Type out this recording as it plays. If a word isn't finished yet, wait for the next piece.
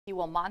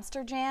Well,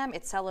 Monster Jam,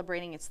 it's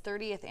celebrating its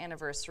 30th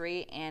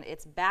anniversary, and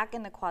it's back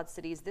in the Quad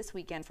Cities this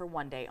weekend for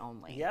one day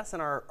only. Yes,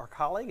 and our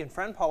colleague and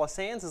friend Paula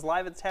Sands is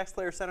live at the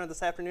TaxSlayer Center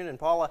this afternoon. And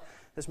Paula,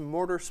 this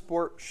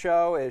motorsport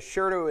show is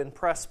sure to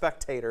impress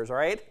spectators,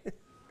 right?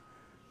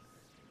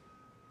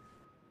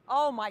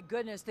 Oh my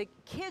goodness, the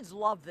kids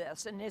love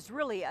this, and it's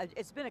really,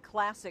 it's been a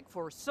classic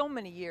for so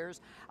many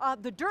years.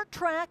 The dirt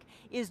track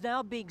is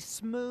now being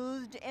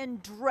smoothed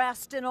and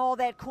dressed and all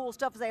that cool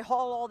stuff as they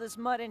haul all this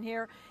mud in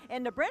here.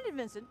 And Brandon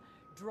Vincent,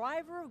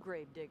 driver of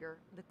Gravedigger,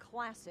 the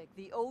classic,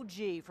 the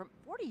OG, from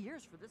 40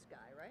 years for this guy,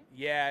 right?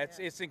 Yeah,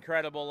 it's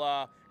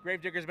incredible.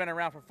 Gravedigger's been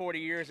around for 40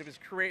 years. It was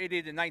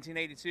created in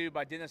 1982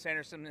 by Dennis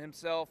Anderson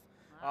himself.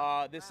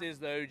 This is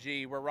the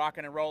OG. We're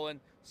rocking and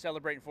rolling,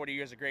 celebrating 40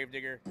 years of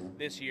Gravedigger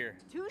this year.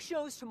 2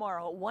 shows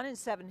tomorrow, 1 and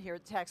 7 here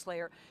at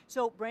TaxSlayer.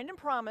 So Brandon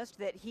promised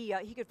that he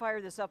could fire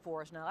this up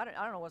for us. Now, I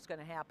don't know what's going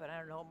to happen. I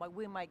don't know.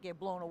 We might get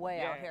blown away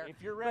out here.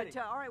 If you're ready.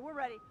 But, all right, we're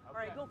ready. Okay. All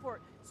right, go for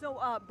it.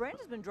 So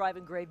Brandon's been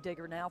driving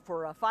Gravedigger now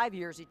for 5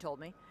 years, he told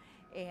me.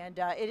 And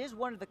it is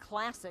one of the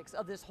classics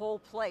of this whole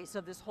place,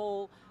 of this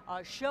whole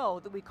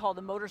show that we call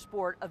the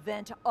motorsport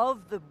event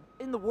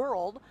in the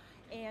world.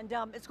 And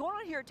it's going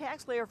on here at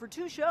TaxSlayer for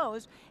 2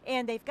 shows,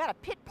 and they've got a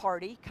pit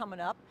party coming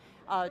up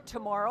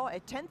tomorrow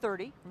at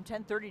 10:30, from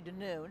 10:30 to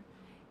noon.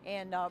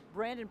 And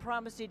Brandon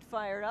promised he'd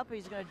fire it up.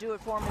 He's going to do it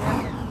for me.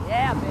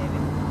 Yeah, baby.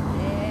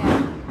 Yeah.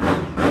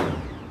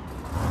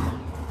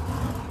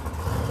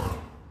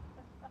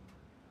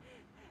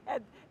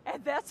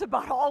 and that's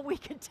about all we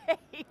can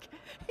take.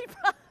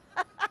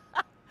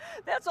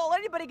 That's all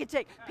anybody can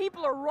take.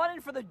 People are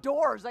running for the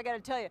doors, I got to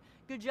tell you.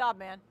 Good job,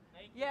 man.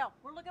 Yeah,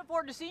 we're looking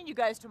forward to seeing you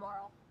guys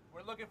tomorrow.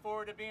 We're looking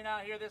forward to being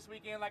out here this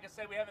weekend. Like I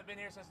said, we haven't been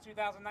here since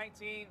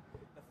 2019.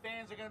 The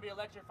fans are going to be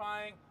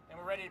electrifying, and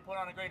we're ready to put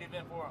on a great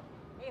event for them.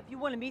 Hey, if you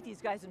want to meet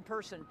these guys in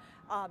person,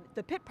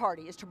 the pit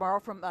party is tomorrow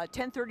from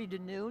 10:30 to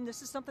noon.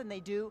 This is something they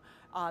do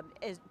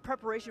as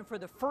preparation for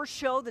the first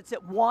show that's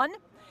at 1.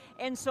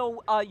 And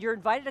so you're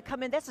invited to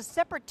come in. That's a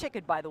separate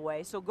ticket, by the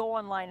way, so go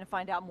online and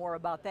find out more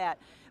about that.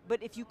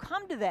 But if you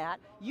come to that,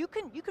 you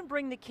can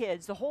bring the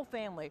kids, the whole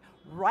family,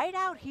 right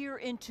out here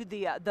into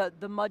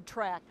the mud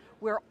track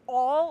where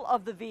all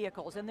of the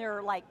vehicles, and there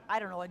are like, I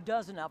don't know, a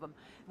dozen of them,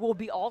 will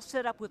be all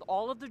set up with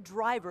all of the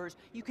drivers.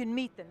 You can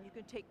meet them. You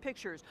can take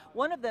pictures.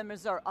 One of them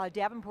is our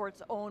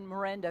Davenport's own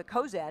Miranda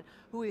Kozad,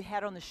 who we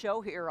had on the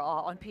show here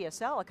on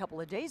PSL a couple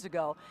of days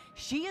ago.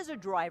 She is a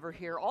driver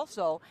here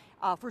also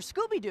for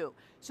Scooby-Doo.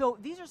 So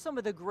these are some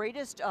of the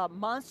greatest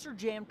Monster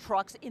Jam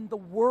trucks in the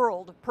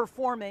world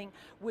performing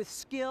with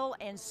skill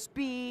and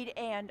speed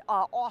and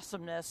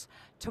awesomeness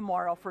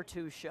tomorrow for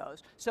 2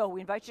 shows. So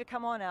we invite you to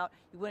come on out.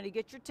 You want to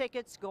get your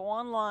tickets, go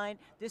online.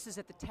 This is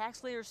at the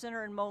TaxSlayer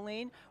Center in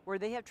Moline, where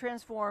they have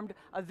transformed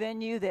a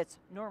venue that's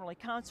normally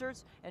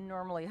concerts and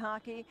normally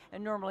hockey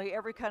and normally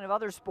every kind of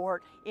other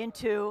sport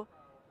into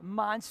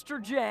Monster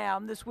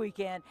Jam this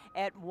weekend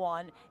at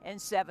 1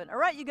 and 7. All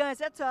right, you guys,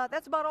 that's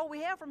about all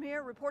we have from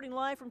here. Reporting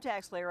live from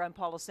TaxSlayer, I'm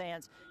Paula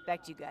Sands.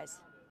 Back to you guys.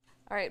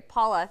 All right,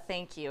 Paula,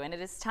 thank you. And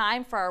it is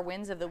time for our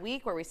wins of the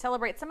week, where we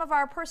celebrate some of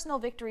our personal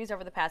victories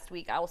over the past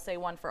week. I will say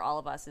one for all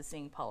of us is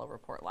seeing Paula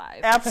report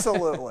live.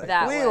 Absolutely.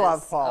 That we was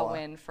love Paula. a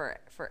win for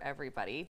everybody.